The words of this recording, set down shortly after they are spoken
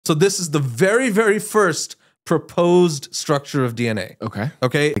So this is the very, very first proposed structure of DNA. Okay.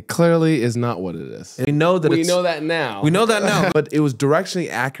 Okay. It clearly is not what it is. We know that We know that now. We know that now. But it was directionally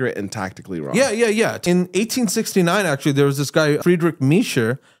accurate and tactically wrong. Yeah. In 1869, actually, there was this guy, Friedrich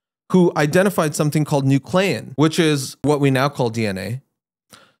Miescher, who identified something called nuclein, which is what we now call DNA.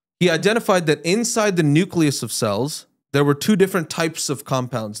 He identified that inside the nucleus of cells, there were two different types of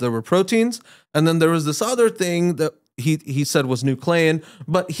compounds. There were proteins, and then there was this other thing that he said was nuclein,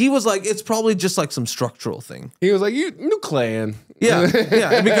 but he was like, it's probably just like some structural thing. He was like, nuclein.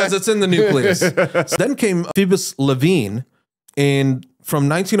 Yeah, because it's in the nucleus. So then came Phoebus Levene from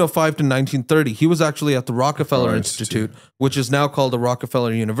 1905 to 1930. He was actually at the Rockefeller Institute, which is now called the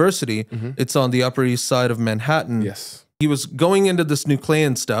Rockefeller University. It's on the Upper East Side of Manhattan. Yes. He was going into this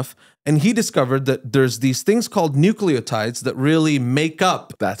nuclein stuff, and he discovered that there's these things called nucleotides that really make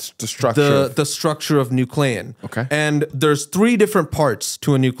up that's the structure. The structure of nuclein. Okay. And there's three different parts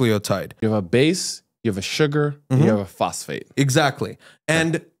to a nucleotide. You have a base, you have a sugar, and you have a phosphate. Exactly.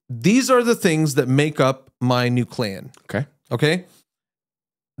 And these are the things that make up my nuclein. Okay. Okay?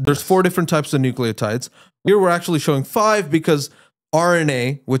 There's four different types of nucleotides. Here we're actually showing five because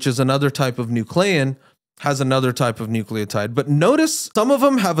RNA, which is another type of nuclein, has another type of nucleotide. But notice some of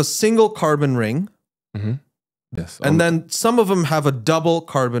them have a single carbon ring. Yes. And then some of them have a double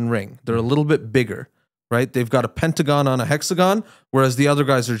carbon ring. They're a little bit bigger, right? They've got a pentagon on a hexagon, whereas the other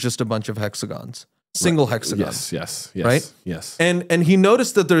guys are just a bunch of hexagons. Single hexagons. Yes. Right? Yes. And he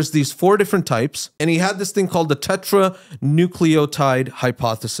noticed that there's these four different types, and he had this thing called the tetranucleotide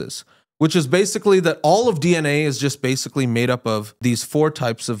hypothesis, which is basically that all of DNA is just basically made up of these four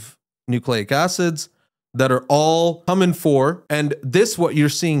types of nucleic acids that are all come in four. And this, what you're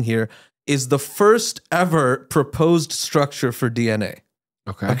seeing here, is the first ever proposed structure for DNA.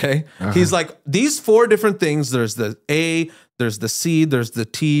 Okay. He's like, these four different things, there's the A, there's the C, there's the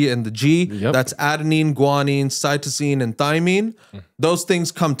T, and the G. That's adenine, guanine, cytosine, and thymine. Those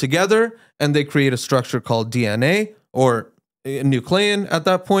things come together, and they create a structure called DNA, or a nuclein at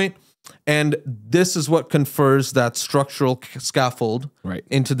that point. And this is what confers that structural scaffold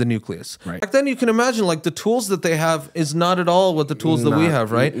into the nucleus. Back then, you can imagine like the tools that they have is not at all what the tools that we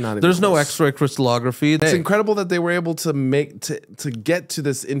have, right? There's no X-ray crystallography. It's incredible that they were able to to get to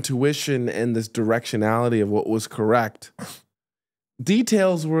this intuition and this directionality of what was correct.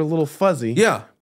 Details were a little fuzzy. Yeah.